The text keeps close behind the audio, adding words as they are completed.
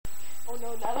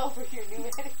no, not over here, new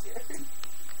manicure.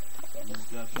 You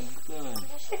got these done.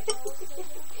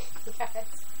 Yes.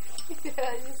 He said,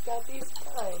 I just got these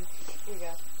done. Here you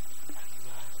go.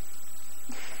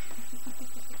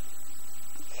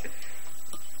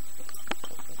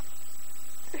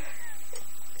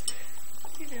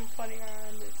 You're doing funnier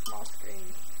on the small screen.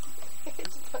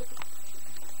 It's funny.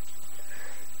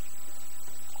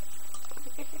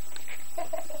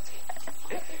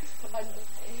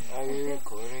 Are you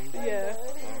recording? Yeah.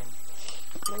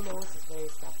 My nose is very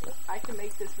stuffy. I can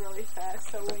make this really fast,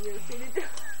 so when you're seated.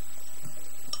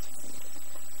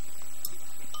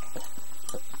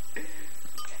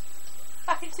 I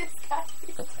just got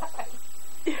these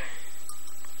done.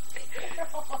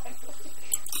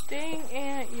 Dang,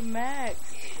 Aunt, you Max.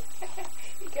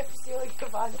 You kept stealing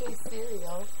Cavante's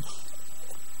cereal.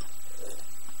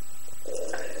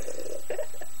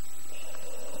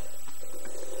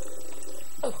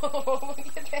 Oh,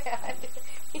 look at that.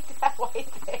 Eat that white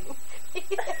thing. Eat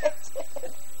it.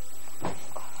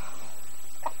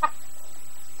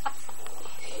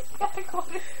 God, what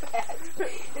is that?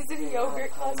 Is it a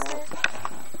yogurt cluster?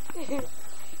 I'm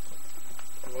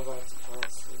about to fall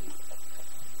asleep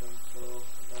until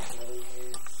my belly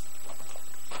hurts.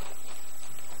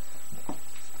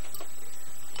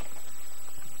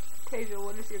 Tasia,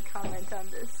 what is your comment on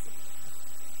this?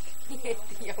 He ate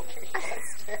the yogurt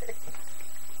cluster.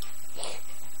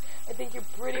 I think you're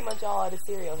pretty much all out of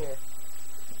cereal here.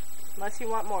 Unless you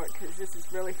want more, because this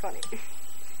is really funny.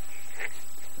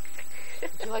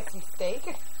 Would you like some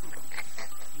steak?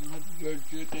 Not good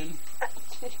chicken.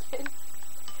 Chicken?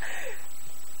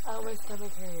 Oh, my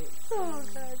stomach hurts. Oh,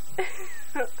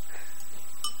 God.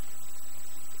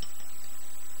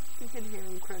 You can hear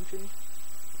him crunching.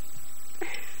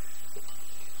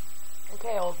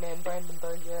 Okay, old man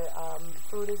Brandenburg, your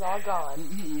food is all gone.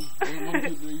 1,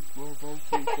 2, 3, 4, 5,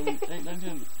 6, 7, 8, 9,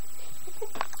 10.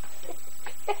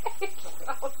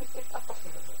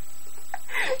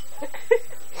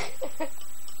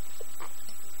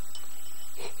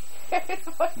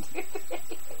 One, two,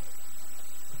 three.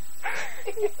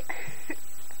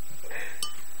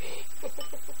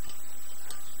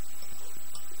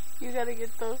 You gotta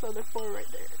get those other 4 right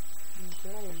there.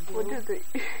 1, 2, 3.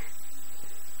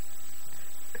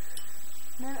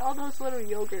 Man, all those little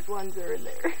yogurt ones are in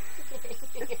there.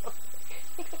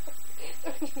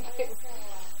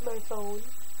 My phone.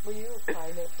 Will you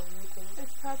find it for me, please?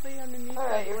 It's probably underneath.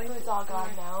 Alright, your food's all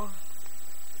gone now.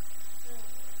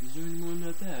 Is there any more in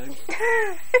that bag?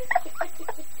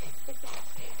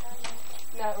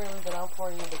 Not really, but I'll pour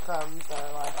you the crumbs that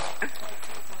are left.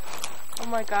 Oh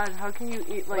my God, how can you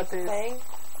eat like What's this? it saying?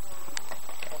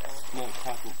 Small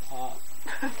tackle pop.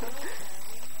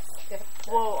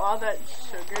 Whoa, all that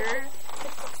sugar.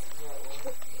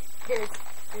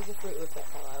 Here's a Fruit Loop that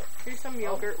fell out. Here's some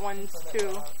yogurt ones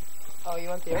too. Oh, you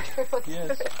want the yogurt ones?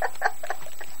 Yes.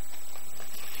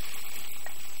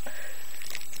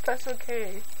 Special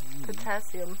K.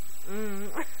 Potassium.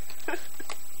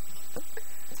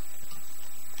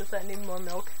 Does that need more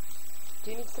milk?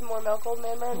 Do you need some more milk, old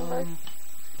man Brandenburg?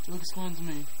 Looks fine to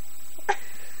me.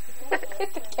 Look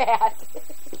at the cat.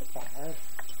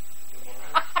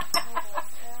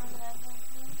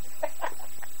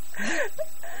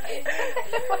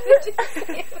 What did you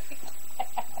say?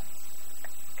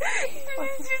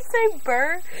 Did you say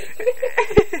burr?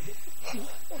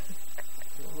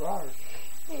 Rawr.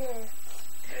 Here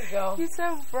you go. He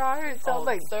said rawr. It sounds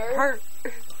like sir? burr.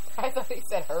 I thought he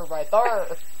said her right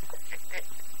there.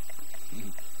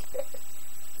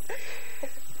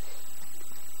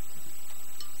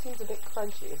 Seems a bit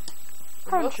crunchy.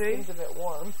 The milk Crunchy? seems a bit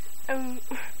warm.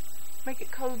 Make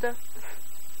it colder.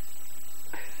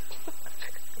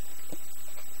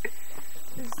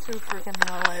 This is too freaking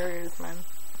hilarious, man.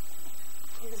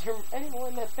 Is there any more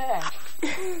in that bag?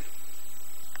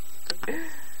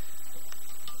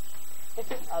 If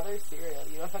it's other cereal,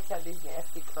 you don't have to have these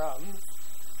nasty crumbs.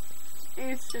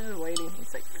 He's just waiting.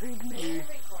 He's like, feed me.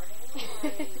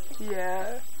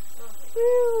 Yeah.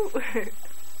 Woo.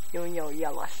 You and your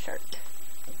yellow shirt.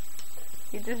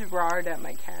 He just roared at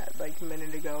my cat like a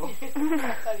minute ago. I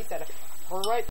thought he said, right